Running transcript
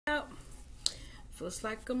Feels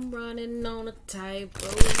like I'm running on a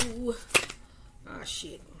tightrope. Ah,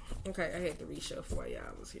 shit. Okay, I had to reshuffle while y'all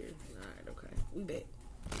was here. Alright, okay. We back.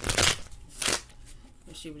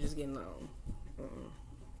 That shit was just getting long.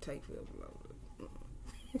 Take feel below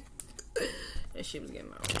it. That shit was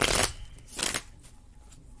getting long.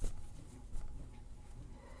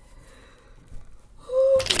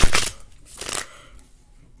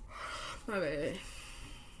 My bad.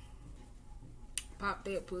 Pop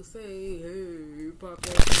that pussy, hey, pop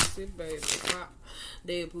that pussy, baby, pop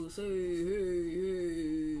that pussy, hey,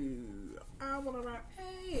 hey. I wanna rock,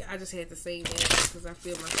 hey. I just had to say that because I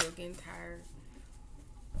feel myself getting tired.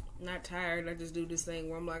 Not tired, I just do this thing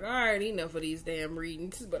where I'm like, alright, enough of these damn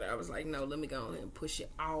readings. But I was like, no, let me go ahead and push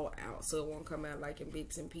it all out so it won't come out like in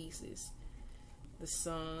bits and pieces. The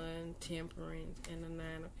Sun, Temperance, and the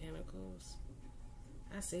Nine of Pentacles.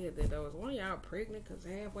 I said that though. Is one of y'all pregnant? Because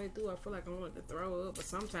halfway through I feel like I wanted to throw up. But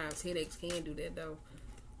sometimes headaches can do that though.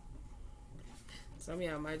 Some of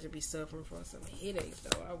y'all might just be suffering from some headaches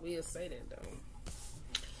though. I will say that though.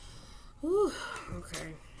 Whew.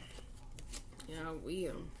 Okay. Y'all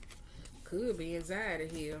will. Could be anxiety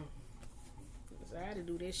here. Anxiety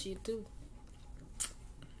do that shit too.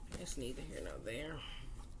 That's neither here nor there.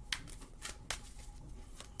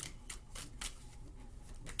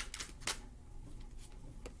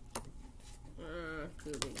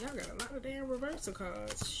 Could be. Y'all got a lot of damn reversal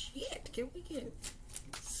cards. Shit, can we get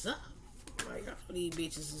some? Like, all these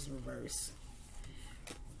bitches is reverse.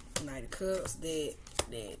 Knight of Cups, that,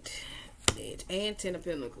 and Ten of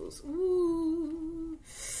Pentacles. Ooh.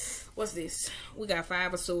 What's this? We got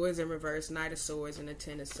Five of Swords in reverse, Knight of Swords, and a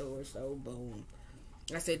Ten of Swords. Oh, boom.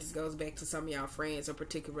 I said this goes back to some of y'all friends or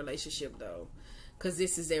particular relationship, though. Because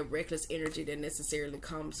this is that reckless energy that necessarily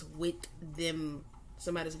comes with them.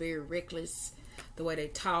 Somebody's very reckless. The way they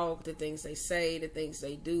talk, the things they say, the things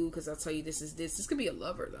they do. Because I'll tell you, this could be a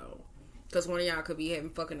lover, though. Because one of y'all could be having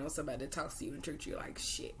fucking on somebody that talks to you and treats you like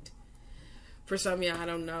shit. For some of y'all, I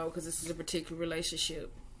don't know. Because this is a particular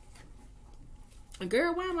relationship. And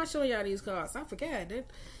girl, why am I showing y'all these cards? I forgot that.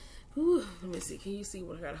 Whew, let me see. Can you see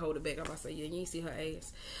what I gotta hold it back? I'm about to say, yeah, you ain't see her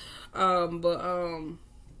ass.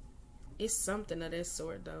 It's something of that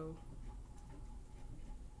sort, though.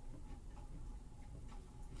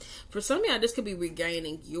 For some of y'all, this could be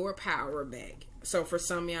regaining your power back. So for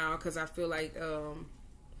some of y'all, because I feel like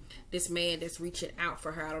this man that's reaching out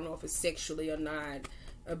for her, I don't know if it's sexually or not,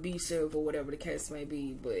 abusive or whatever the case may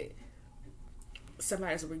be, but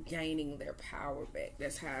somebody's regaining their power back.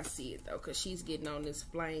 That's how I see it, though, because she's getting on this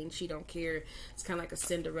flame. She don't care. It's kind of like a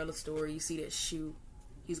Cinderella story. You see that shoe.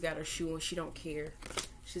 He's got her shoe and she don't care.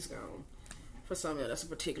 She's gone. For some of y'all, that's a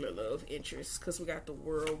particular love interest. Because we got the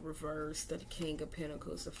World reversed, the King of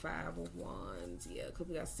Pentacles, the Five of Wands. Yeah, because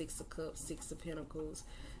we got Six of Cups, Six of Pentacles,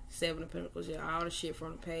 Seven of Pentacles. Yeah, all the shit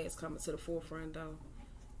from the past coming to the forefront, though.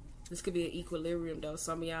 This could be an equilibrium, though.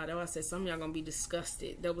 Some of y'all, though, I said some of y'all going to be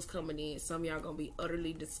disgusted. That was coming in. Some of y'all going to be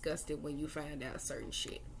utterly disgusted when you find out certain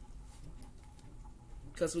shit.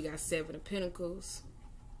 Because we got Seven of Pentacles.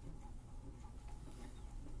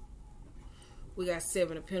 We got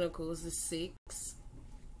Seven of Pentacles, the Six.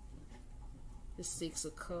 The Six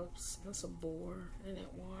of Cups. That's a boar in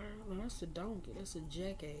that water. No, that's a donkey. That's a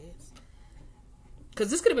jackass. Because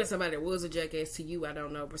this could have been somebody that was a jackass to you. I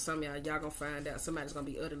don't know. But some of y'all going to find out. Somebody's going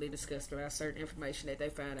to be utterly disgusted about certain information that they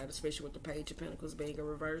find out. Especially with the Page of Pentacles being a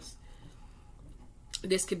reverse.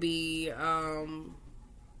 This could be...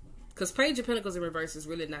 Because Page of Pentacles in reverse is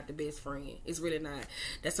really not the best friend. It's really not.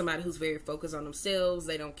 That's somebody who's very focused on themselves.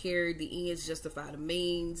 They don't care. The ends justify the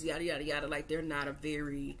means. Yada, yada, yada. Like, they're not a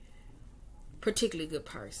very particularly good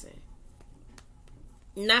person.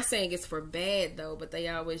 Not saying it's for bad, though. But they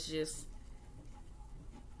always just...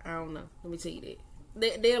 I don't know. Let me tell you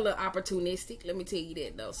that. They're a little opportunistic. Let me tell you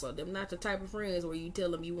that, though. So, they're not the type of friends where you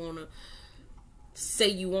tell them you want to say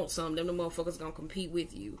you want something. Them the motherfuckers gonna compete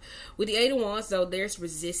with you. With the Eight of Wands, though, there's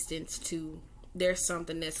resistance to... There's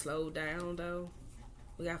something that slowed down, though.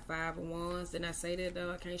 We got Five of Wands. Didn't I say that,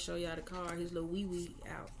 though? I can't show y'all the card. His little wee-wee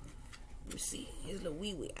out. Let me see. His little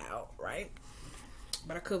wee-wee out, right?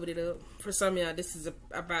 But I covered it up. For some of y'all, this is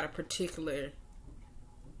about a particular...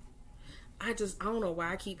 I don't know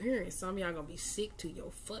why I keep hearing some of y'all gonna be sick to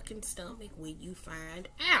your fucking stomach when you find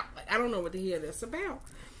out. Like, I don't know what the hell that's about.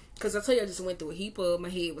 Because I tell you, I just went through a heap of... My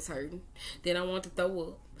head was hurting. Then I wanted to throw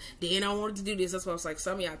up. Then I wanted to do this. That's why I was like,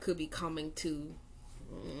 some of y'all could be coming to...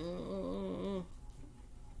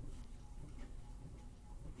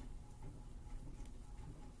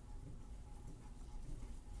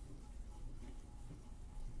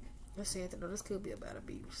 Let's see. This could be about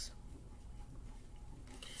abuse.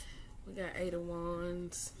 We got Eight of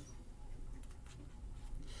Wands.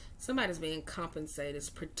 Somebody's being compensated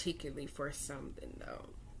particularly for something, though.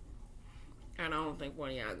 And I don't think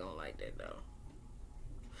one of y'all gonna like that, though.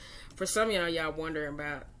 For some of y'all wondering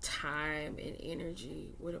about time and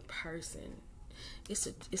energy with a person.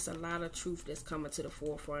 It's a lot of truth that's coming to the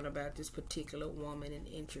forefront about this particular woman and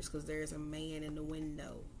interest, because there's a man in the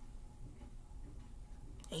window.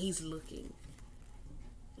 And he's looking.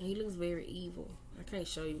 And he looks very evil. I can't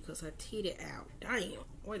show you because her titty out. Damn.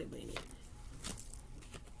 Wait a minute.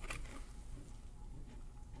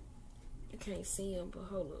 I can't see him, but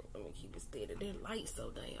hold up. Let me keep it steady. That light's so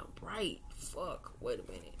damn bright. Fuck. Wait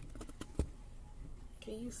a minute.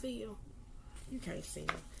 Can you see him? You can't see him.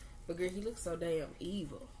 But girl, he looks so damn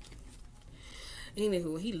evil.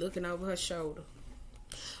 Anywho, he looking over her shoulder.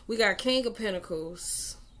 We got King of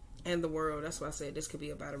Pentacles and the World. That's why I said this could be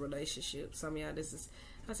about a relationship. Some of y'all,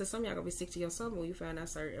 some of y'all gonna be sick to your stomach when you find out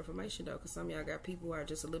certain information, though, because some of y'all got people who are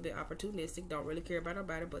just a little bit opportunistic, don't really care about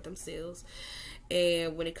nobody but themselves.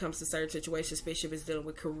 And when it comes to certain situations, especially if it's dealing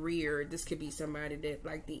with career, this could be somebody that,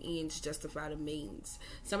 like, the ends justify the means.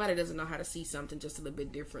 Somebody doesn't know how to see something just a little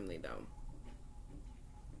bit differently, though.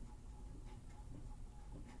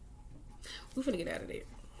 We finna get out of there.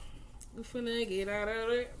 We finna get out of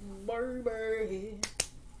there, baby.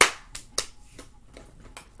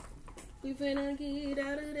 We finna get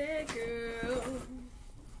out of there, girl.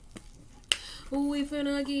 We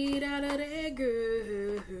finna get out of there,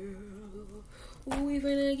 girl. We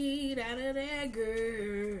finna get out of there,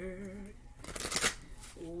 girl.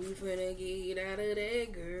 We finna get out of there,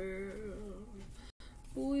 girl.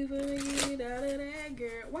 We finna get out of there,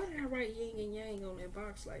 girl. Why did I write yin and yang on that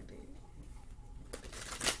box like that?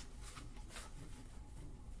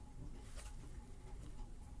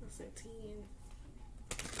 What's that, 10?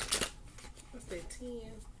 What's that, 10?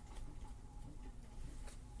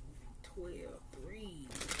 12, 3.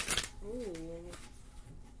 Ooh.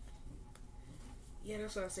 Yeah,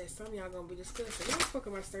 that's what I said. Some of y'all gonna be discussing. Why the fuck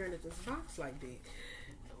am I staring at this box like that?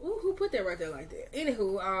 Ooh, who put that right there like that?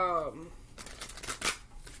 Anywho,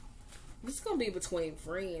 this is gonna be between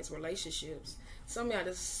friends, relationships. Some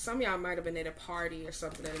of y'all might have been at a party or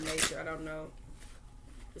something of the nature. I don't know.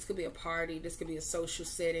 This could be a party. This could be a social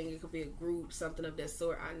setting. It could be a group, something of that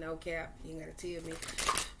sort. I know, Cap. You ain't gotta tell me.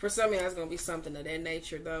 For some of y'all, it's gonna be something of that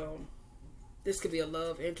nature, though. This could be a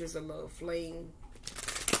love interest, a love fling.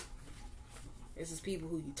 This is people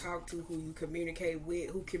who you talk to, who you communicate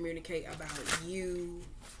with, who communicate about you.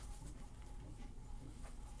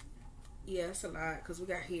 Yeah, it's a lot, because we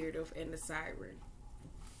got Heard Of and the Siren.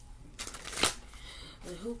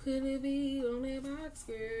 And who could it be on that box,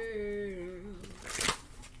 girl?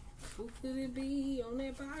 Who could it be on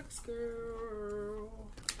that box, girl?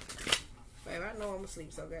 Babe, I know I'm gonna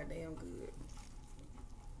sleep so goddamn good.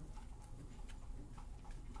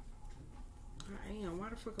 I am. Why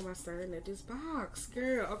the fuck am I staring at this box,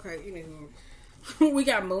 girl? Okay, anywho. We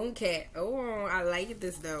got Mooncat. Oh, I like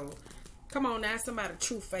this, though. Come on now, somebody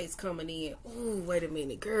true face coming in. Ooh, wait a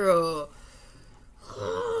minute, girl.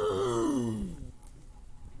 Can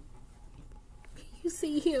you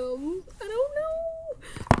see him? I don't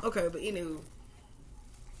know. Okay, but anywho.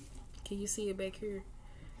 Can you see it back here?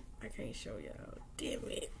 I can't show y'all. Damn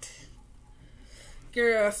it.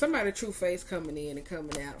 Girl, somebody true face coming in and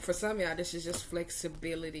coming out. For some of y'all, this is just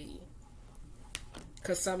flexibility.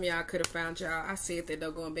 Because some of y'all could have found y'all. I said that they're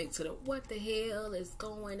going back to the what the hell is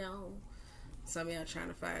going on. Some of y'all trying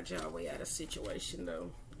to find y'all way out of situation,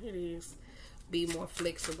 though. It is. Be more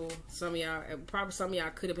flexible. Some of y'all, probably some of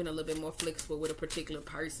y'all could have been a little bit more flexible with a particular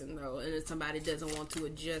person, though. And if somebody doesn't want to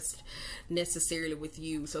adjust necessarily with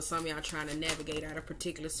you. So some of y'all trying to navigate out a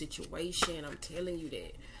particular situation. I'm telling you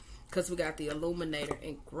that. Because we got the Illuminator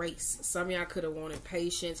and Grace. Some of y'all could have wanted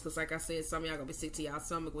patience. Because like I said, some of y'all going to be sick to y'all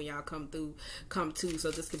stomach when y'all come to. So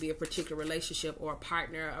this could be a particular relationship or a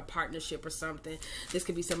partnership or something. This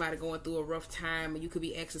could be somebody going through a rough time. And you could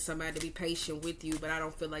be asking somebody to be patient with you. But I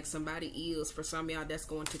don't feel like somebody is. For some of y'all, that's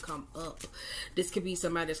going to come up. This could be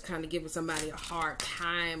somebody that's kind of giving somebody a hard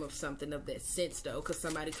time of something of that sense, though. Because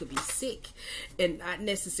somebody could be sick and not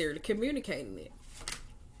necessarily communicating it.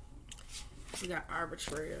 We got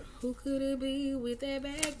Arbitrator. Who could it be with that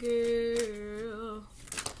bad girl?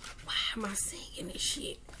 Why am I singing this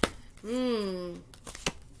shit?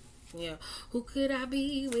 Yeah. Who could I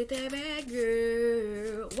be with that bad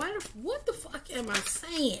girl? What the fuck am I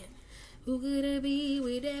saying? Who could it be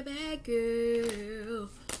with that bad girl?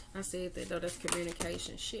 I said that, though. That's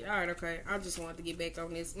communication. Shit. Alright, okay. I just wanted to get back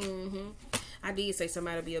on this. I did say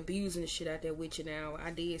somebody be abusing the shit out there with you now.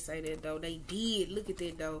 I did say that, though. They did. Look at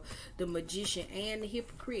that, though. The magician and the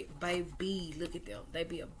hypocrite, baby. Look at them. They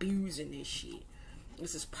be abusing this shit.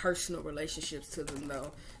 This is personal relationships to them,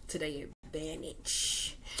 though, to their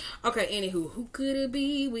advantage. Okay, anywho, who could it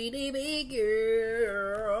be with a big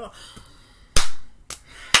girl?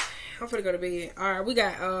 I'm finna go to bed. Alright, we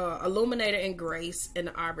got Illuminator and Grace and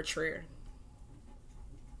the Arbitrary.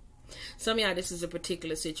 Some of y'all, this is a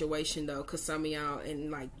particular situation, though, because some of y'all in,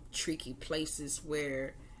 like, tricky places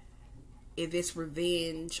where if it's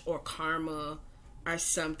revenge or karma or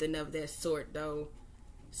something of that sort, though,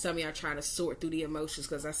 some of y'all trying to sort through the emotions,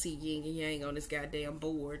 because I see yin and yang on this goddamn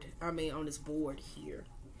board. I mean, on this board here.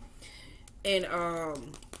 And,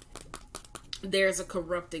 there's a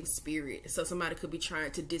corrupting spirit. So somebody could be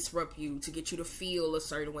trying to disrupt you, to get you to feel a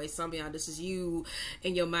certain way. Some of y'all, this is you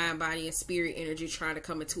and your mind, body, and spirit energy trying to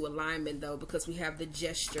come into alignment, though, because we have the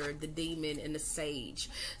gesture, the demon, and the sage.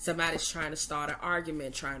 Somebody's trying to start an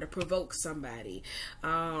argument, trying to provoke somebody.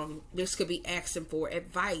 This could be asking for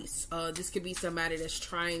advice. This could be somebody that's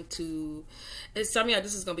trying to... And some of y'all,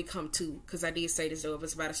 this is going to become two, because I did say this, though, if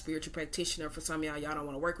it's about a spiritual practitioner. For some of y'all don't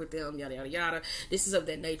want to work with them, yada, yada, yada. This is of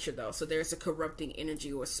that nature, though. So there's a corrupting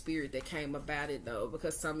energy or spirit that came about it, though,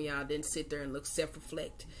 because some of y'all didn't sit there and look,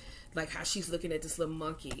 self-reflect, like how she's looking at this little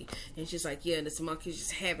monkey, and she's like, yeah, this monkey's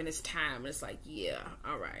just having its time, and it's like, yeah,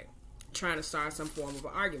 all right, trying to start some form of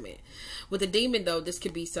an argument. With a demon, though, this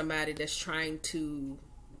could be somebody that's trying to,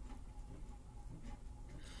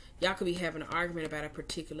 y'all could be having an argument about a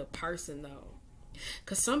particular person, though,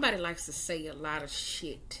 because somebody likes to say a lot of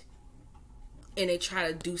shit. And they try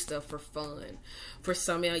to do stuff for fun. For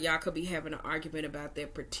some of y'all could be having an argument about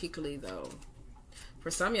that particularly, though. For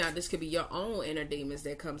some of y'all, this could be your own inner demons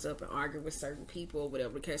that comes up and argue with certain people, or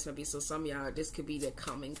whatever the case may be. So some of y'all, this could be their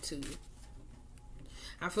coming to.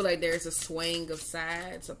 I feel like there's a swaying of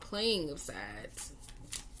sides, a playing of sides.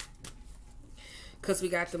 Because we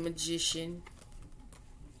got the Magician.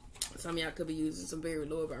 Some of y'all could be using some very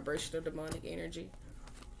low vibrational demonic energy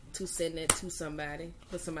to send that to somebody,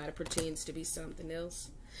 but somebody pretends to be something else.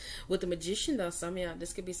 With the Magician, though, some of y'all,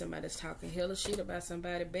 this could be somebody that's talking hella shit about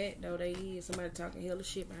somebody back, though. They is somebody talking hella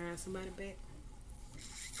shit behind somebody back.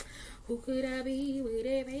 Who could I be with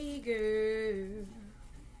a big girl?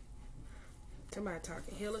 Somebody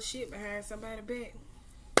talking hella shit behind somebody back.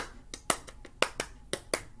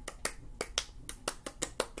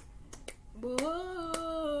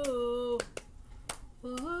 Whoa,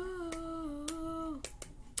 whoa.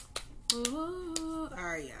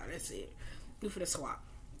 Alright, y'all, that's it. We for the swap.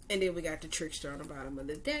 And then we got the Trickster on the bottom of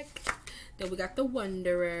the deck. Then we got the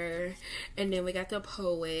Wanderer. And then we got the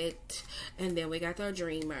Poet. And then we got the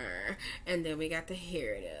Dreamer. And then we got the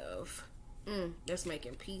Heritive. That's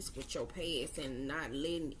making peace with your past and not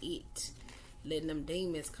letting them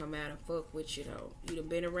demons come out and fuck with you, though. You done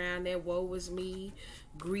been around that woe is me,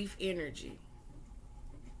 grief energy.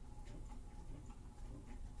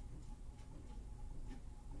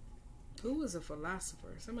 Who is a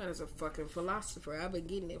philosopher? Somebody's a fucking philosopher. I've been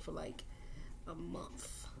getting it for like a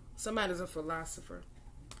month. Somebody's a philosopher.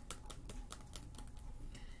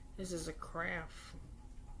 This is a craft.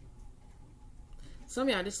 Some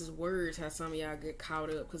of y'all, this is words. How some of y'all get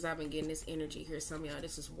caught up, because I've been getting this energy here. Some of y'all,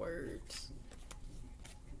 this is words.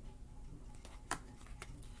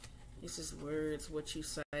 This is words. What you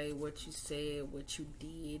say, what you said, what you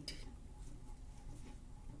did.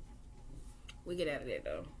 We get out of there,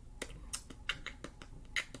 though.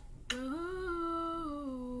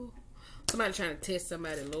 Oh, somebody trying to test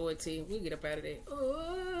somebody's loyalty. We get up out of there.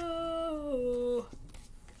 Oh,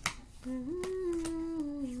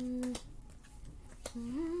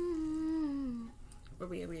 where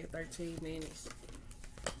we at? We at 13 minutes.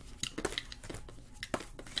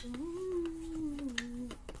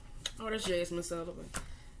 Oh, that's Jasmine Sullivan.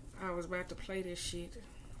 I was about to play this shit.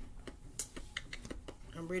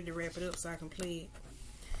 I'm ready to wrap it up so I can play it.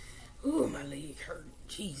 Ooh, my leg hurt.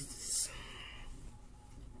 Jesus.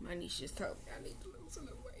 My niece just told me I need to lose a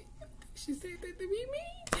little weight. She said that to be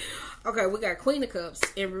me. Okay, we got Queen of Cups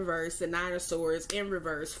in reverse, the Nine of Swords in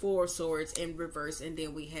reverse, Four of Swords in reverse, and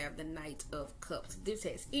then we have the Knight of Cups. This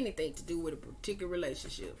has anything to do with a particular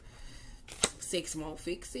relationship. Sex won't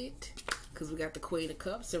fix it, because we got the Queen of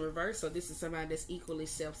Cups in reverse, so this is somebody that's equally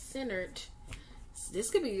self-centered.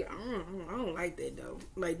 This could be, I don't like that, though.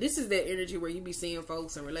 Like, this is that energy where you be seeing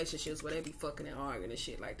folks in relationships where they be fucking and arguing and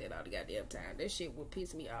shit like that all the goddamn time. That shit would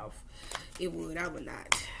piss me off. It would. I would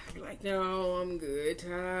not. I'd be like, no, I'm good.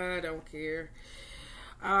 I don't care.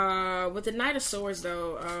 With the Knight of Swords,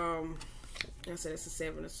 though, I said it's the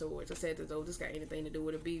Seven of Swords. I said that, though, this got anything to do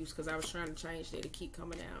with abuse, because I was trying to change that to keep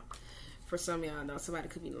coming out. For some of y'all, know somebody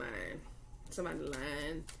could be lying. Somebody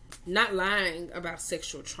lying. Not lying about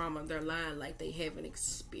sexual trauma. They're lying like they haven't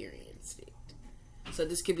experienced it. So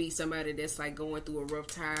this could be somebody that's like going through a rough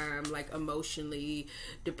time, like emotionally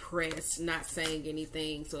depressed, not saying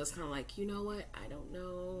anything. So it's kind of like, you know what? I don't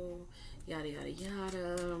know. Yada, yada,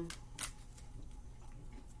 yada.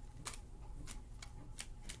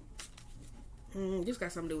 This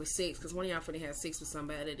got something to do with sex, because one of y'all finna have sex with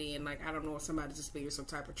somebody, and like I don't know if somebody's experienced some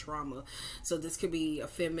type of trauma. So this could be a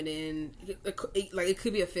feminine, like it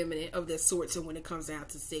could be a feminine of that sort. So when it comes down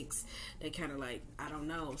to sex, they kind of like, I don't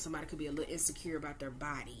know, somebody could be a little insecure about their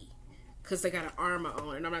body because they got an armor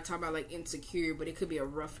on. And I'm not talking about like insecure, but it could be a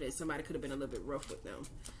roughness. Somebody could have been a little bit rough with them.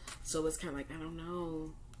 So it's kind of like, I don't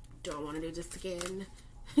know, don't want to do this again.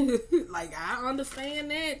 Like I understand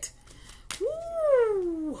that.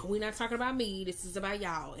 Woo! We're not talking about me. This is about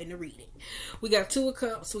y'all in the reading. We got 2 of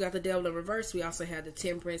Cups. We got the Devil in reverse. We also have the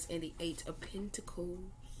Temperance and the 8 of Pentacles.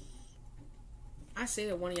 I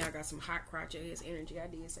said one of y'all got some hot crotch ass energy. I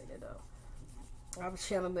did say that though. I was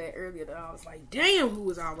telling that earlier that I was like, damn, who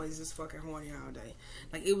was always this fucking horny all day?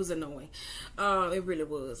 Like it was annoying. It really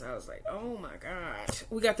was. I was like, oh my god.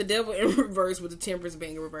 We got the Devil in reverse with the Temperance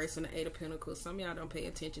being in reverse and the 8 of Pentacles. Some of y'all don't pay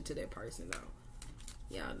attention to that person though.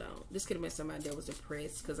 Y'all don't. This could have been somebody that was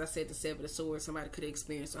depressed, because I said the 7 of Swords. Somebody could have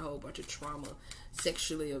experienced a whole bunch of trauma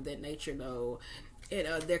sexually of that nature though, and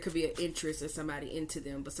there could be an interest in somebody into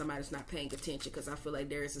them, but somebody's not paying attention, because I feel like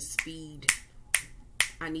there is a speed.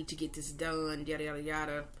 I need to get this done, yada yada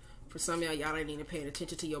yada. For some of y'all ain't even paying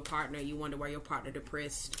attention to your partner. You wonder why your partner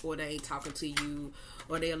depressed, or they ain't talking to you,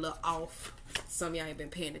 or they a little off. Some of y'all ain't been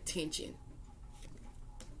paying attention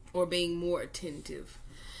or being more attentive.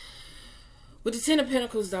 With the 10 of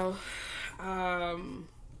Pentacles, though,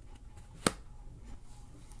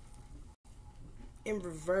 in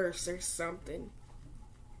reverse, there's something.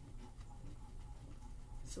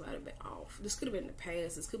 Somebody been off. This could have been in the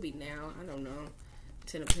past. This could be now. I don't know.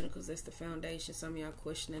 10 of Pentacles, that's the foundation. Some of y'all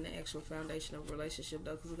questioning the actual foundation of a relationship,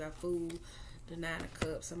 though, because we got Fool, the 9 of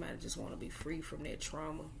Cups. Somebody just want to be free from that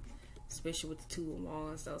trauma, especially with the 2 of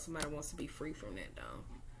Wands, though. Somebody wants to be free from that, though.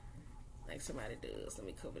 Like somebody does. Let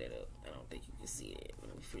me cover that up. I don't think you can see it.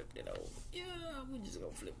 Let me flip that over. Yeah, we're just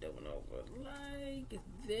gonna flip that one over like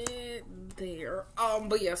that there.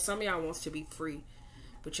 But yeah, some of y'all wants to be free,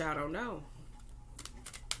 but y'all don't know.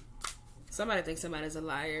 Somebody thinks somebody's a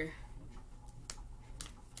liar.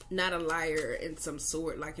 Not a liar in some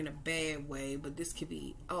sort, like in a bad way, but this could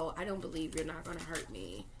be, oh, I don't believe you're not gonna hurt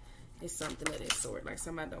me. It's something of that sort. Like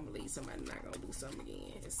somebody don't believe somebody not gonna do something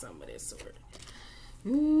again. It's something of that sort.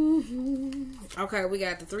 Okay, we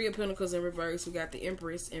got the 3 of Pentacles in reverse. We got the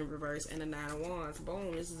Empress in reverse and the 9 of Wands.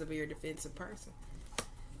 Boom, this is a very defensive person.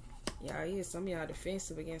 Y'all, yeah, some of y'all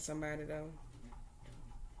defensive against somebody though.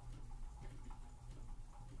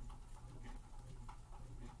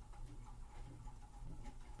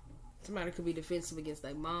 Somebody could be defensive against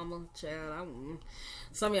their mama, child.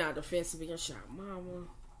 Some of y'all defensive against your mama,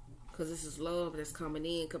 because this is love that's coming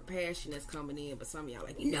in, compassion that's coming in. But some of y'all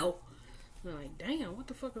like, I'm like, damn, what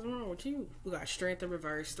the fuck is wrong with you? We got Strength in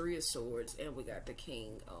reverse, 3 of Swords, and we got the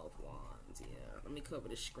King of Wands. Yeah, let me cover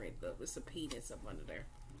the Strength up. It's a penis up under there.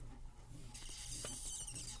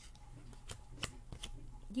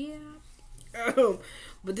 Yeah.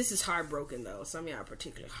 But this is heartbroken, though. Some of y'all are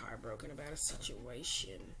particularly heartbroken about a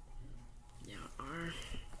situation. Y'all are.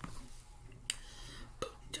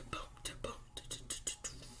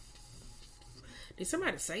 Did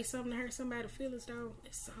somebody say something to hurt somebody's feelings, though?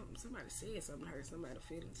 It's something. Somebody said something to hurt somebody's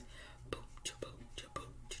feelings.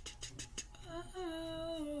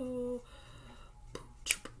 Oh.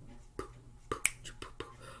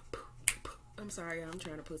 I'm sorry, y'all. I'm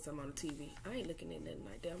trying to put something on the TV. I ain't looking at nothing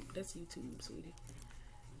like that. That's YouTube, sweetie.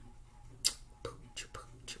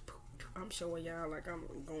 I'm showing y'all like I'm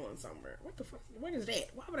going somewhere. What the fuck? What is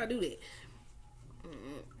that? Why would I do that?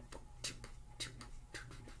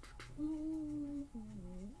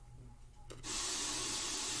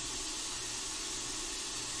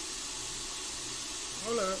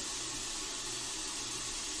 Hold up.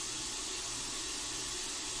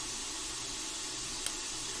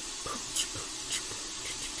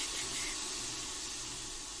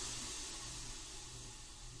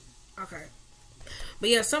 Okay. But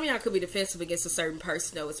yeah, some of y'all could be defensive against a certain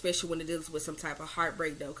person, though, especially when it deals with some type of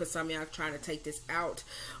heartbreak, though, because some of y'all are trying to take this out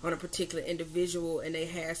on a particular individual, and they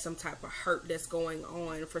have some type of hurt that's going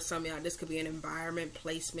on. For some of y'all, this could be an environment,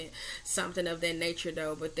 placement, something of that nature,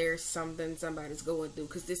 though, but there's something somebody's going through,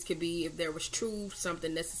 because this could be, if there was truth,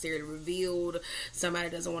 something necessarily revealed. Somebody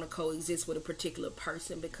doesn't want to coexist with a particular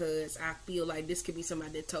person, because I feel like this could be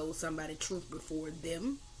somebody that told somebody truth before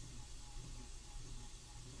them.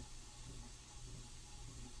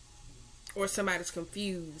 Or somebody's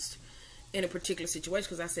confused in a particular situation,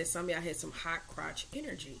 because I said some of y'all had some hot crotch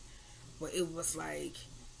energy where it was like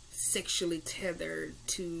sexually tethered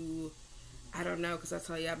to, I don't know, because I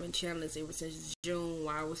told you I've been channeling this ever since June,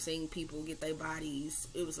 while I was seeing people get their bodies.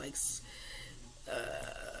 It was like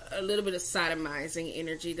a little bit of sodomizing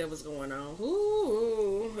energy that was going on.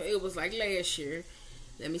 Ooh, it was like last year.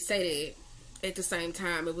 Let me say that. At the same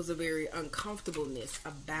time, it was a very uncomfortableness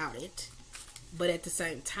about it. But at the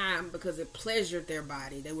same time, because it pleasured their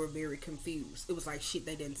body, they were very confused. It was like shit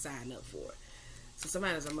they didn't sign up for. So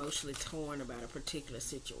somebody's emotionally torn about a particular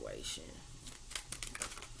situation.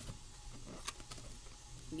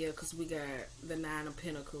 Yeah, because we got the 9 of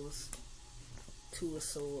Pentacles, 2 of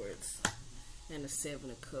Swords, and the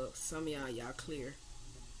 7 of Cups. Some of y'all clear.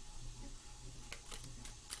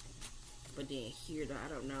 But then here, though, I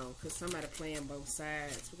don't know, because somebody playing both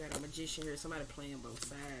sides. We got a Magician here. Somebody playing both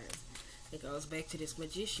sides. It goes back to this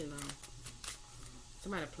Magician, though.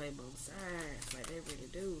 Somebody play both sides like they really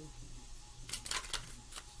do.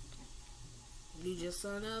 You just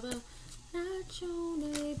another notch on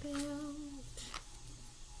a belt.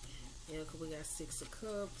 Yeah, because we got 6 of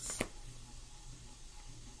Cups.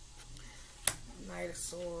 Knight of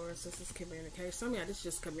Swords. This is communication. Some of y'all, this is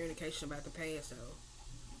just communication about the past, though.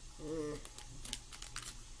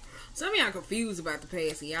 Some of y'all confused about the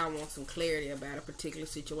past and y'all want some clarity about a particular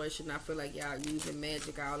situation. I feel like y'all using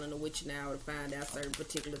magic all in the witching hour to find out certain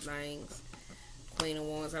particular things. Queen of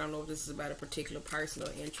Wands, I don't know if this is about a particular person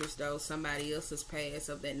or interest, though. Somebody else's past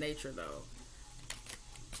of that nature, though.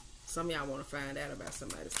 Some of y'all want to find out about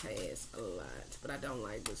somebody's past a lot, but I don't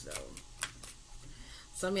like this, though.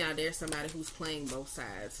 Some of y'all, there's somebody who's playing both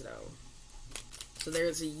sides, though. So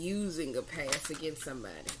there's a using a past against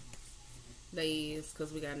somebody. They is,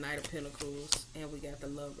 because we got Knight of Pentacles, and we got the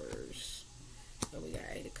Lovers, and we got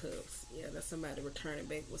 8 of Cups. Yeah, that's somebody returning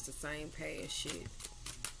back with the same past shit.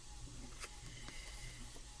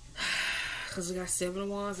 Because we got 7 of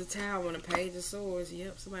Wands, a Tower, and a Page of Swords.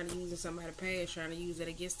 Yep, somebody using somebody's past, trying to use it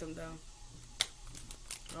against them, though.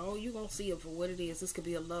 Oh, you gonna see it for what it is. This could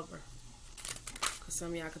be a lover. Because some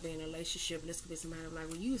of y'all could be in a relationship, and this could be somebody like,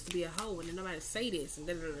 well, you used to be a hoe, and then nobody say this, and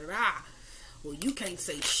da-da-da-da-da. Well, you can't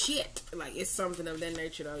say shit. Like, it's something of that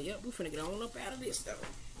nature, though. Yep, we finna get on up out of this, though.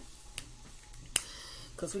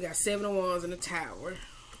 Because we got 7 of Wands in the Tower.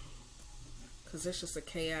 Because it's just a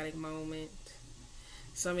chaotic moment.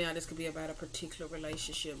 Some of y'all, this could be about a particular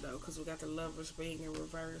relationship, though. Because we got the Lovers being in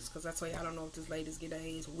reverse. Because that's why y'all don't know if this lady's getting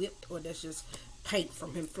her ass whipped or that's just paint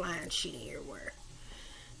from him flying shit everywhere.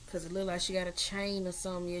 Because it look like she got a chain or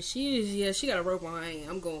something. Yeah, she got a rope on her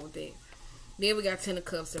hand. I'm going with that. Then we got 10 of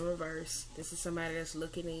Cups in reverse. This is somebody that's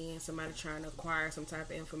looking in, somebody trying to acquire some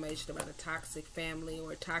type of information about a toxic family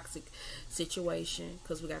or a toxic situation.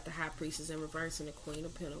 Because we got the High Priestess in reverse and the Queen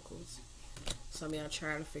of Pentacles. Some of y'all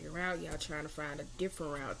trying to figure out, y'all trying to find a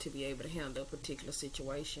different route to be able to handle a particular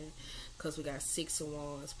situation. Because we got 6 of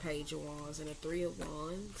Wands, Page of Wands, and a 3 of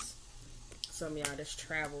Wands. Some of y'all, this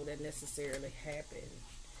travel that necessarily happened.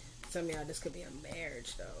 Some of y'all, this could be a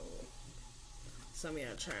marriage, though. Some of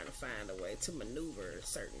y'all trying to find a way to maneuver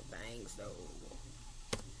certain things, though.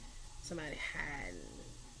 Somebody hiding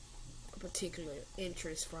a particular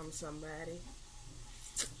interest from somebody.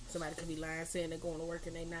 Somebody could be lying, saying they're going to work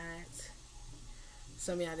and they're not.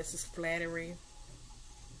 Some of y'all, this is flattery.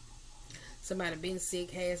 Somebody been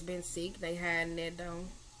sick, has been sick. They hiding that, though.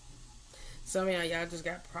 Some of y'all just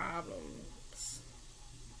got problems.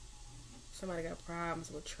 Somebody got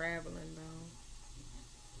problems with traveling, though.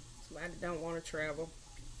 Somebody don't want to travel.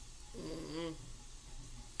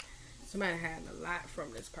 Somebody hiding a lot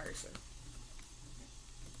from this person.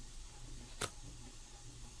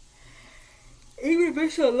 Even if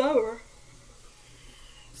it's a lover.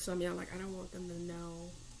 Some of y'all like, I don't want them to know.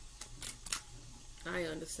 I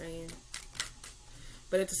understand.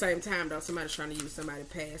 But at the same time, though, somebody's trying to use somebody's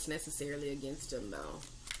past necessarily against them, though.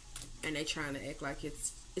 And they trying to act like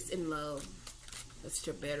it's in love. It's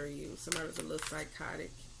to better you. Somebody's a little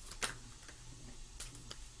psychotic.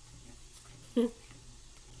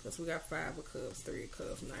 Because we got 5 of Cups, 3 of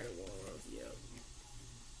Cups, Knight of Wands. Yep.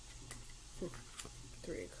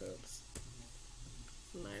 3 of Cups,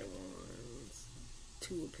 Knight of Wands,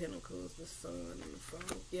 2 of Pentacles, the Sun, and the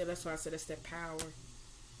Phone. Yeah, that's why I said it's that power.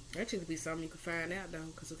 That should be something you can find out,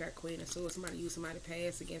 though. Because we got Queen of Swords. Somebody use somebody's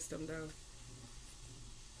past against them, though.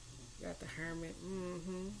 Got the Hermit.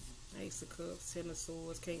 Ace of Cups, 10 of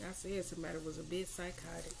Swords, King. I said somebody was a bit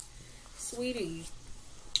psychotic. Sweetie,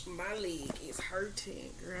 my leg is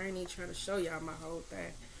hurting. Girl, I ain't even trying to show y'all my whole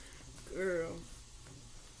thing. Girl,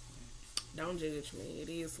 don't judge me. It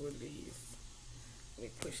is what it is. Let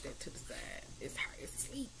me push that to the side. It's hard. It's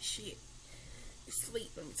sleep. Shit. It's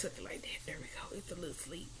sleep. Let me tuck it like that. There we go. It's a little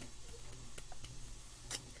sleep.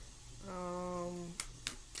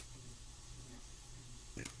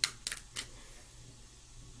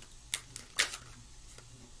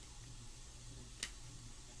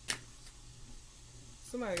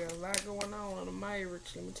 Somebody got a lot going on the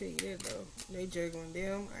marriage. Let me tell you that though. They juggling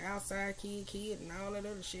them outside kid, and all that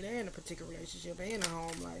other shit, and a particular relationship, and a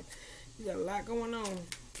home life. You got a lot going on.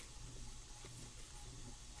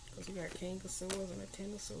 Cause you got King of Swords and a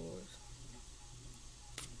Ten of Swords.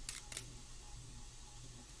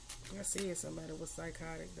 I said somebody was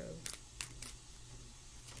psychotic though.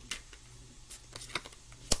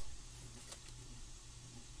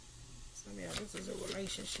 Yeah, this is a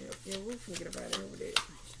relationship. Yeah, we can get about it over there.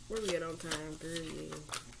 Where we at on time, girl? Yeah.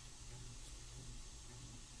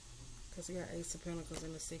 Because we got Ace of Pentacles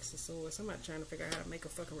and the Six of Swords. Somebody trying to figure out how to make a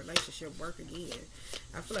fucking relationship work again.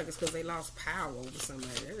 I feel like it's because they lost power over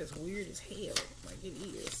somebody. That is weird as hell. Like, it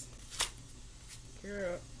is.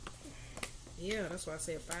 Girl. Yeah, that's why I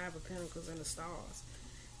said Five of Pentacles and the Stars.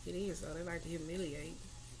 It is, though. They like to humiliate.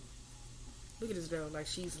 Look at this, though. Like,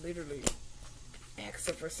 she's literally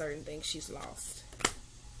asking for certain things she's lost.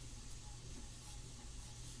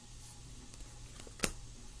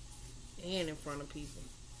 And in front of people.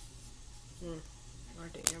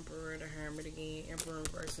 Like the Emperor and the Hermit again. Emperor in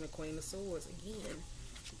reverse and the Queen of Swords again.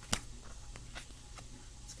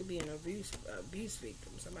 This could be an abuse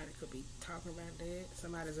victim. Somebody could be talking about that.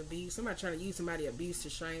 Somebody's abused. Somebody trying to use somebody's abuse to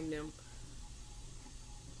shame them.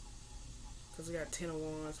 Because we got Ten of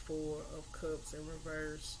Wands, Four of Cups in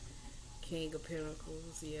reverse. King of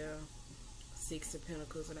Pentacles, yeah. Six of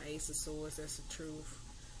Pentacles and the Ace of Swords. That's the truth.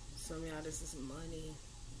 Some of y'all, this is money.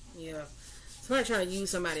 Yeah. Somebody trying to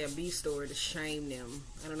use somebody's abuse story to shame them.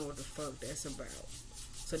 I don't know what the fuck that's about.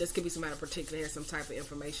 So this could be somebody particular has some type of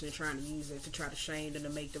information and trying to use it to try to shame them to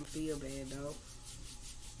make them feel bad, though.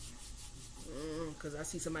 Because I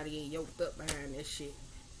see somebody getting yoked up behind that shit.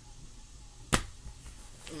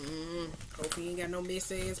 Hope he ain't got no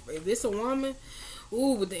mess ass. But if it's a woman,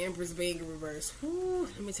 ooh, with the Empress being in reverse, ooh,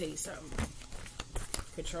 let me tell you something.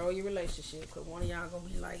 Control your relationship, because one of y'all gonna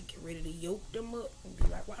be like ready to yoke them up and be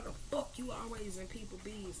like, why the fuck you always in people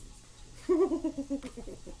business?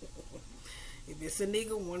 If it's a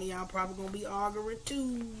nigga, one of y'all probably gonna be arguing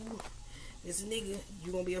too. If it's a nigga,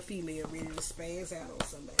 you gonna be a female ready to spaz out on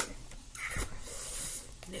somebody.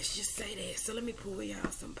 Let's just say that. So let me pull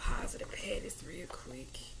y'all some positive patties real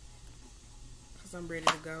quick, because I'm ready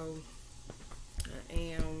to go. I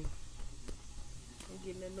am. I'm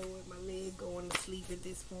getting annoyed. My leg going to sleep at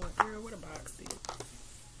this point. Girl, what a box is.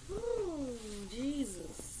 Ooh,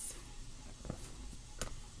 Jesus.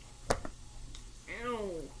 Ow.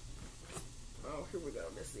 Oh, here we go.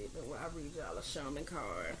 That's it. Well, I read y'all a shaman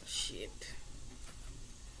card. Shit.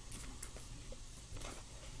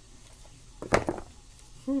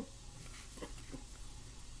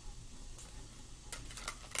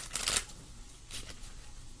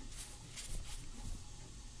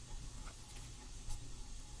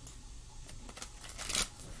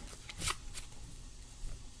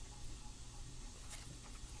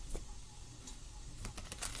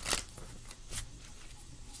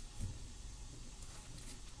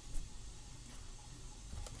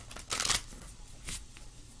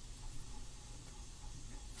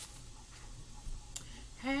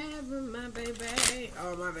 My baby.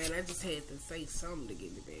 Oh, my bad. I just had to say something to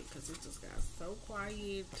get it back because it just got so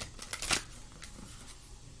quiet.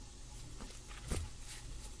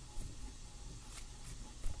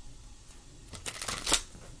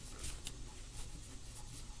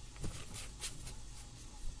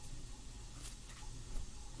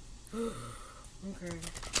 Okay.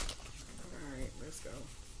 Alright, let's go.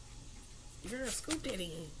 Girl, scoop that in.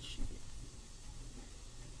 Shit.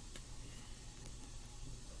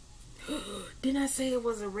 Didn't I say it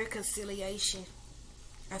was a reconciliation?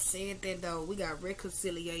 I said that though. We got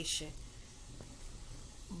reconciliation.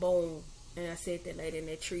 Boom. And I said that lady in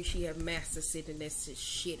that tree, she have master sitting that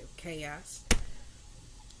shit of chaos.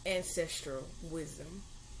 Ancestral wisdom.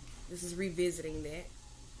 This is revisiting that.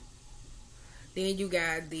 Then you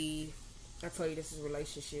got the, I told you this is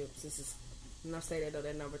relationships. This is, and I say that though,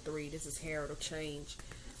 that number 3. This is herald of change.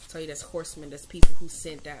 I tell you that's horsemen. That's people who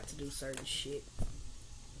sent out to do certain shit.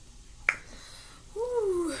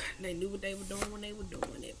 Whew, they knew what they were doing when they were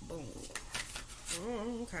doing it. Boom.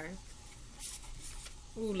 Okay.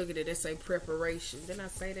 Ooh, look at it. They say preparation. Didn't I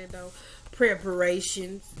say that though?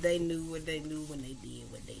 Preparations. They knew what they knew when they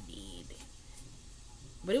did what they did.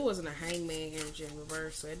 But it wasn't a hangman energy in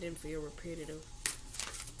reverse, so it didn't feel repetitive.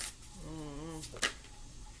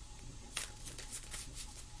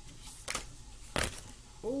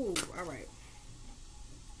 Ooh, alright.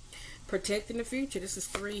 Protecting the future. This is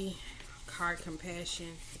 3 card compassion.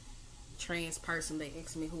 Trans person. They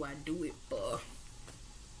ask me who I do it for.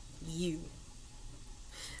 You.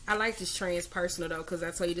 I like this trans personal though, because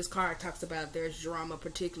I tell you this card talks about there's drama,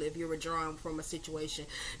 particularly if you're withdrawing from a situation.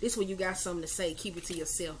 This when you got something to say, keep it to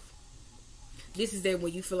yourself. This is that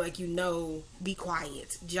when you feel like you know, be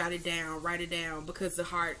quiet, jot it down, write it down, because the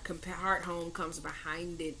heart home comes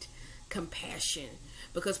behind it. Compassion,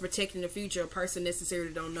 because protecting the future, a person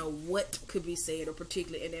necessarily don't know what could be said or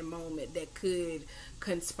particularly in that moment that could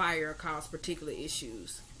conspire or cause particular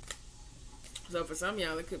issues. So for some of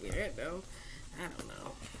y'all it could be that though. I don't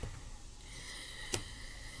know.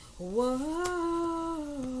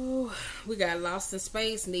 Whoa, we got lost in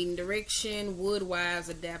space, needing direction, woodwives,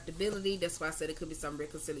 adaptability. That's why I said it could be some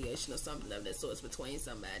reconciliation or something of that sort between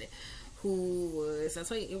somebody who was, I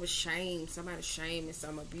tell you, it was shame. Somebody shaming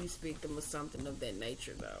some abuse victim or something of that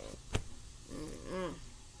nature, though.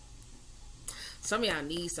 Some of y'all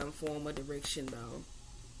need some form of direction, though.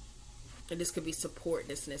 And this could be support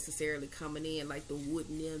that's necessarily coming in, like the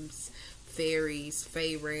wood nymphs, fairies,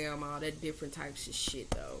 fae realm, all that different types of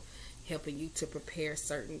shit, though. Helping you to prepare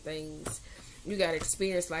certain things. You got to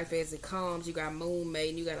experience life as it comes. You got moon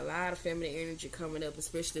maiden. You got a lot of feminine energy coming up,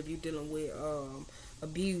 especially if you're dealing with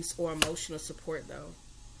abuse or emotional support though.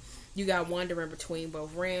 You got wandering between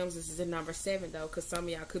both realms. This is the number 7 though, because some of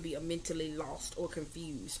y'all could be mentally lost or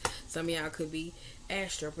confused. Some of y'all could be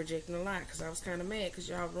astral projecting a lot, because I was kind of mad because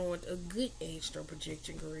y'all ruined a good astral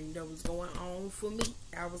projection dream that was going on for me.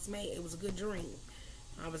 I was mad. It was a good dream.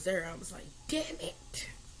 I was there. I was like, damn it.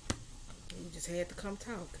 You just had to come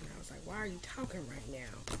talk. And I was like, why are you talking right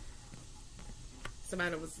now?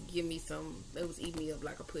 Somebody was giving me some, they was eating me up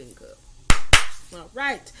like a pudding cup.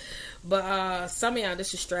 Alright. But some of y'all,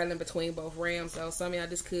 this is straddling between both realms though. Some of y'all,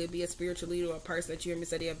 this could be a spiritual leader or a person that you hear me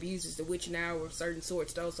say they abuses the witching hour of certain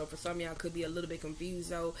sorts though. So for some of y'all, could be a little bit confused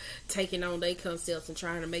though, taking on their concepts and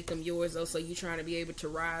trying to make them yours though. So you trying to be able to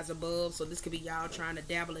rise above. So this could be y'all trying to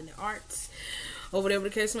dabble in the arts or whatever the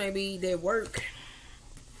case may be. Their work,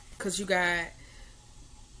 because you got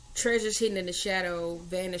treasures hidden in the shadow,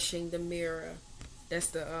 vanishing the mirror. That's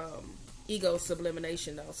the ego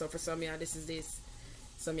sublimination though. So for some of y'all, this is this.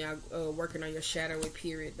 Some of y'all working on your shadowy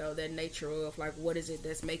period though. That nature of like, what is it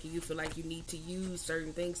that's making you feel like you need to use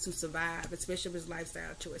certain things to survive, especially if it's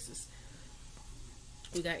lifestyle choices.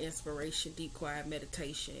 We got inspiration, deep quiet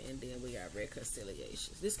meditation, and then we got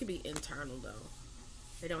reconciliations. This could be internal though.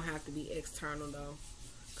 They don't have to be external though.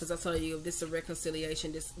 Because I tell you, if this is a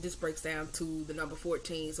reconciliation, this breaks down to the number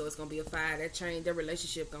 14, so it's going to be a 5. That change, that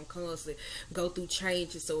relationship going to constantly go through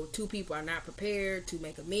changes. So if 2 people are not prepared to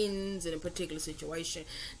make amends in a particular situation,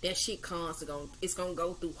 that shit constantly it's going to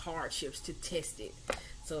go through hardships to test it.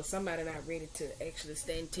 So if somebody not ready to actually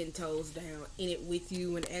stand 10 toes down in it with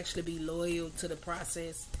you and actually be loyal to the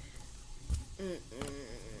process, you're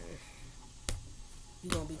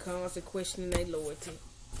going to be constantly questioning their loyalty.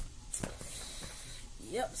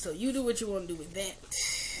 Yep, so you do what you want to do with that.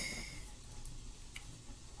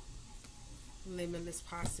 Limitless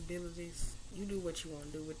possibilities. You do what you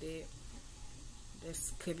want to do with that.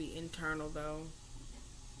 This could be internal though.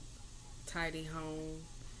 Tidy home.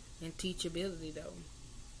 And teachability though.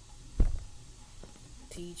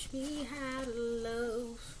 Teach me how to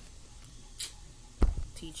love.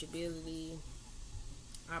 Teachability.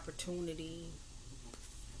 Opportunity.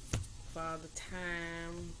 Father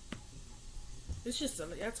time. It's just,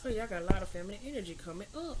 I tell you, I got a lot of feminine energy coming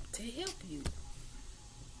up to help you.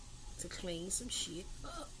 To clean some shit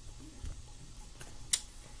up.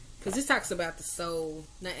 Because this talks about the soul.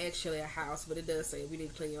 Not actually a house, but it does say if you need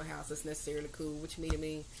to clean your house, that's necessarily cool. Which means to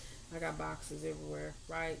me, I got boxes everywhere,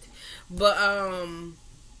 right? But,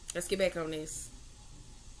 let's get back on this.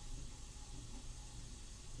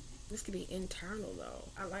 This could be internal, though.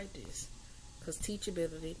 I like this. Because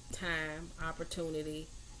teachability, time, opportunity,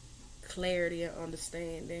 clarity and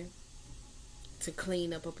understanding to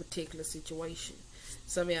clean up a particular situation.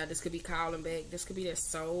 Some of y'all, this could be calling back. This could be that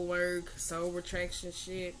soul work, soul retraction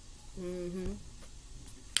shit.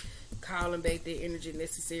 Calling back the energy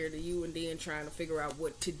necessary to you and then trying to figure out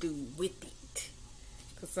what to do with it.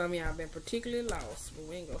 Because some of y'all have been particularly lost, but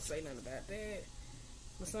we ain't gonna say nothing about that.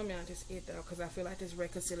 But some of y'all just it though, because I feel like this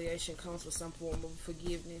reconciliation comes with some form of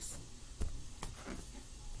forgiveness.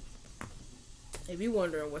 If you're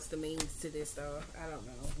wondering what's the means to this though, I don't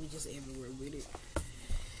know. We just everywhere with it.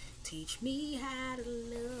 Teach me how to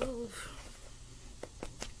love.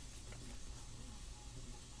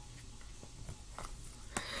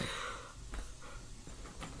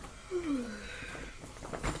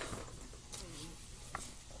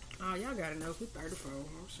 Oh, y'all Y'all gotta know who's 34.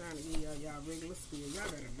 I'm trying to give y'all regular spiel. Y'all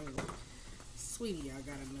gotta know. Sweetie, y'all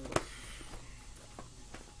gotta know.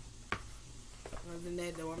 Other than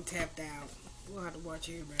that, though, I'm tapped out. We'll have to watch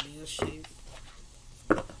everybody else shit.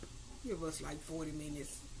 Give us like 40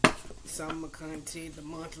 minutes. Some content, the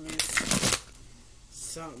monthlies.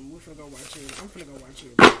 Something. We're finna go watch it. I'm finna go watch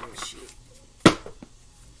everybody else shit.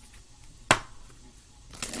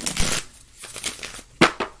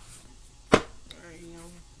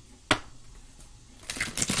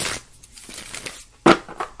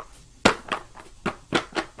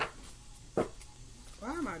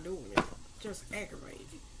 Why am I doing it? Just aggravated.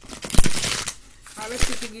 Alright, let's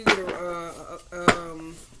see if we can get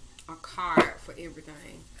a card for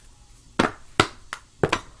everything.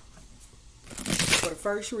 For the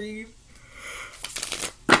first read.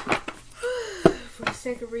 For the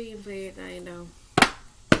second read, for everything though.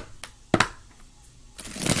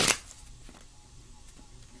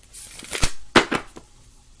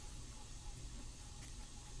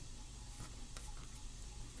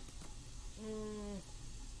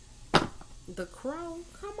 The Crow,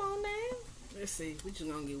 come on now. Let's see, we just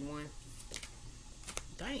gonna get one.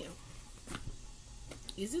 Damn.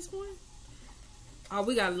 Is this one? Oh,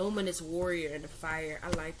 we got Luminous Warrior and the Fire. I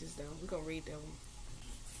like this though. We're gonna read them.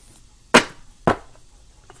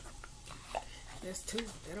 That's 2.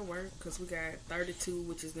 That'll work. Because we got 32,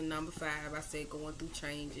 which is the number 5. I said going through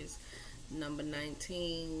changes. Number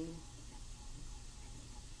 19.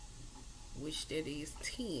 Which that is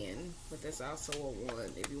 10, but that's also a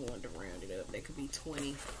 1 if you wanted to round it up. That could be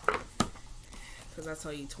 20. Because I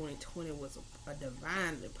told you 2020 was a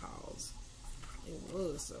divinely pause. It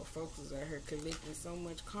was. So folks was out here collecting so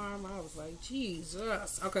much karma. I was like,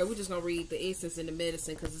 Jesus. Okay, we're just going to read the essence and the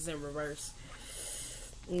medicine because it's in reverse.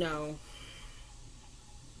 No.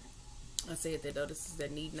 I said that though. This is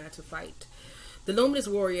that need not to fight. The luminous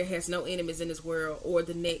warrior has no enemies in this world or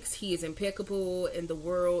the next. He is impeccable in the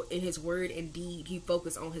world, in his word and deed. He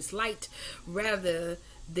focuses on his light rather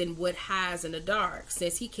than what hides in the dark.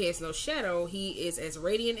 Since he casts no shadow, he is as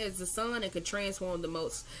radiant as the sun and can transform the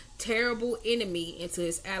most terrible enemy into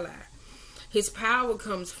his ally. His power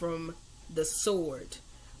comes from the sword,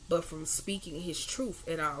 but from speaking his truth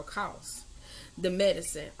at all costs. The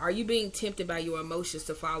medicine. Are you being tempted by your emotions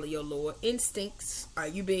to follow your lower instincts? Are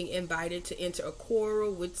you being invited to enter a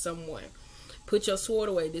quarrel with someone? Put your sword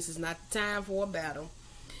away. This is not the time for a battle.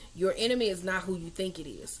 Your enemy is not who you think it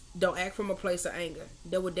is. Don't act from a place of anger.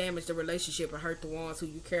 That will damage the relationship and hurt the ones who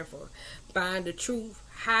you care for. Find the truth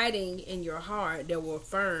hiding in your heart that will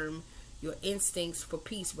affirm your instincts for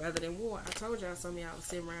peace rather than war. I told y'all some of y'all was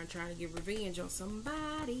sitting around trying to get revenge on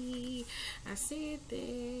somebody. I said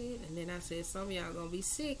that. And then I said some of y'all gonna be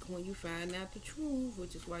sick when you find out the truth,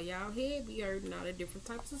 which is why y'all head be hurting all the different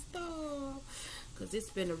types of stuff. Because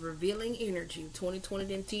it's been a revealing energy. 2020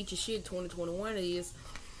 didn't teach you shit. 2021 is.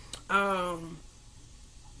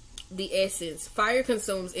 The essence. Fire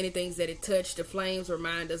consumes anything that it touched. The flames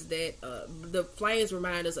remind us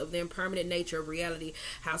of the impermanent nature of reality,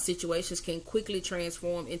 how situations can quickly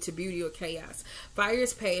transform into beauty or chaos.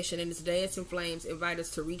 Fire's passion and its dancing flames invite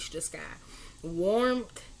us to reach the sky.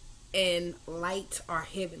 Warmth and light are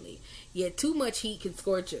heavenly, yet too much heat can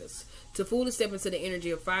scorch us. To fully step into the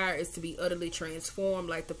energy of fire is to be utterly transformed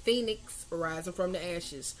like the phoenix rising from the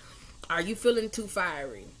ashes. Are you feeling too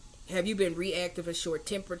fiery? Have you been reactive and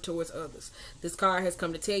short-tempered towards others? This card has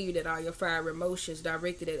come to tell you that all your fiery emotions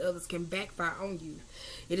directed at others can backfire on you.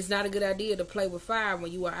 It is not a good idea to play with fire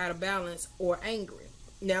when you are out of balance or angry.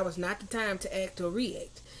 Now is not the time to act or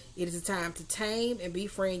react. It is the time to tame and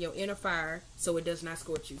befriend your inner fire so it does not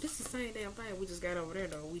scorch you. This is the same damn thing we just got over there,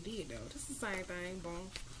 though. We did, though. This is the same thing.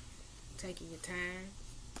 Boom. Taking your time.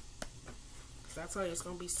 I told you it's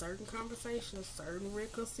gonna be certain conversations, certain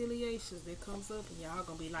reconciliations that comes up, and y'all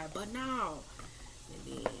gonna be like, "But no,"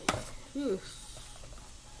 and then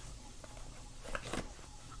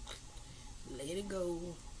let it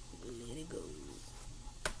go, let it go,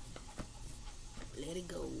 let it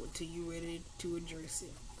go until you're ready to address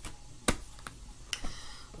it.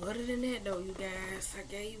 Other than that, though, you guys, I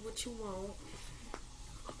gave you what you want,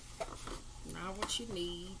 not what you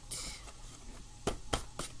need.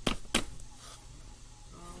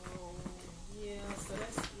 So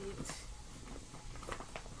that's it.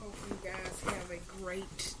 Hope you guys have a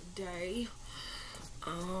great day.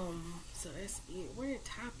 So that's it. Where the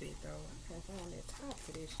top it though? I can't find that top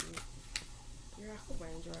for this shit. Yeah, I hope I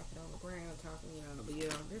ain't drop it on the ground talking to y'all. But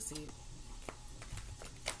yeah, that's it.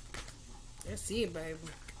 That's it, baby.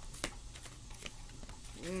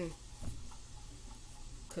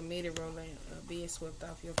 Committed rolling, being swept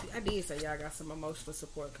off your feet. I did say y'all got some emotional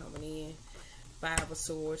support coming in. Five of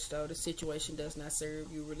Swords, though. The situation does not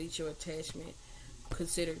serve you. Release your attachment.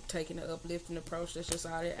 Consider taking an uplifting approach. That's just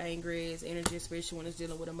all that anger is. Energy, especially when it's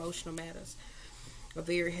dealing with emotional matters. A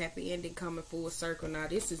very happy ending coming full circle. Now,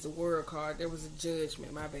 this is the World card. There was a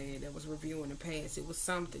judgment, my bad, that was reviewing the past. It was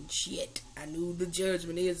something. Shit. I knew the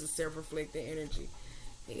judgment is a self-reflecting energy.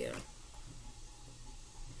 Yeah.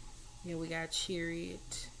 Yeah, we got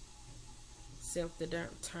Chariot.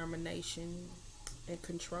 Self-determination and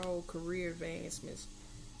control, career advancements,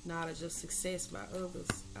 knowledge of success by others.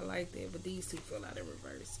 I like that, but these two fell out in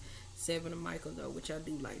reverse. Seven of Michael, though, which I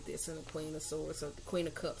do like this, and the Queen of Swords. So the Queen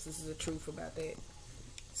of Cups, this is the truth about that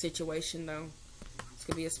situation, though. This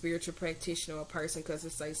could be a spiritual practitioner or a person, because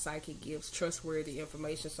it says psychic gives trustworthy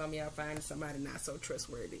information. Some of y'all finding somebody not so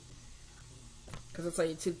trustworthy, because I'll tell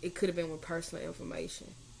you too, it could have been with personal information.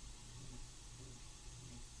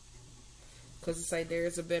 Because it say there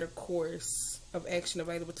is a better course of action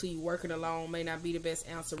available to you. Working alone may not be the best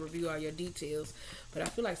answer. Review all your details. But I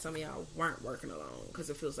feel like some of y'all weren't working alone,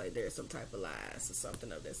 because it feels like there's some type of lies or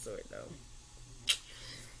something of that sort, though.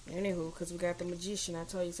 Anywho, because we got the Magician. I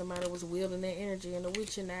told you somebody was wielding their energy in the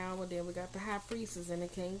Witching Hour. Then we got the High Priestess and the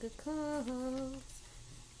King of Cups.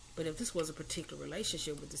 But if this was a particular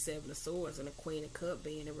relationship with the Seven of Swords and the Queen of Cups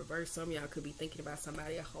being in reverse, some of y'all could be thinking about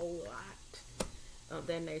somebody a whole lot of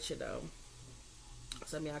that nature, though.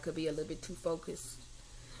 Some of y'all could be a little bit too focused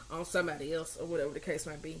on somebody else, or whatever the case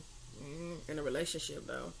might be, in a relationship,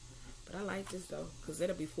 though. But I like this, though, because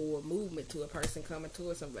that'll be forward movement to a person coming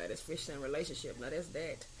towards somebody that's fishing in a relationship. Now, that's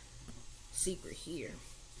that secret here.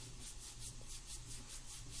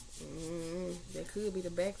 That could be the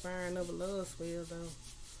backfiring of a love spell, though,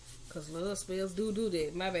 because love spells do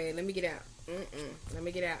that. My bad. Let me get out. Let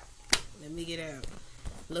me get out. Let me get out.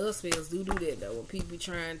 Love spells do that, though, when people be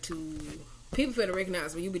trying to... People feel to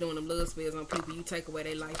recognize when you be doing them love spells on people, you take away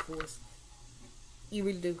their life force. You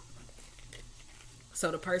really do.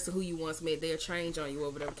 So the person who you once met, they'll change on you, or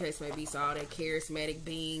whatever the case may be. So all that charismatic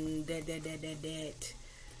being, that,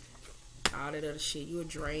 all that other shit, you'll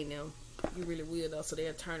drain them. You really will, though. So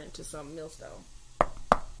they'll turn into something else, though.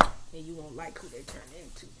 And you won't like who they turn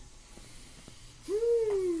into.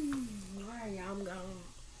 Alright, y'all, I'm gone.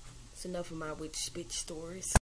 It's enough of my witch bitch stories.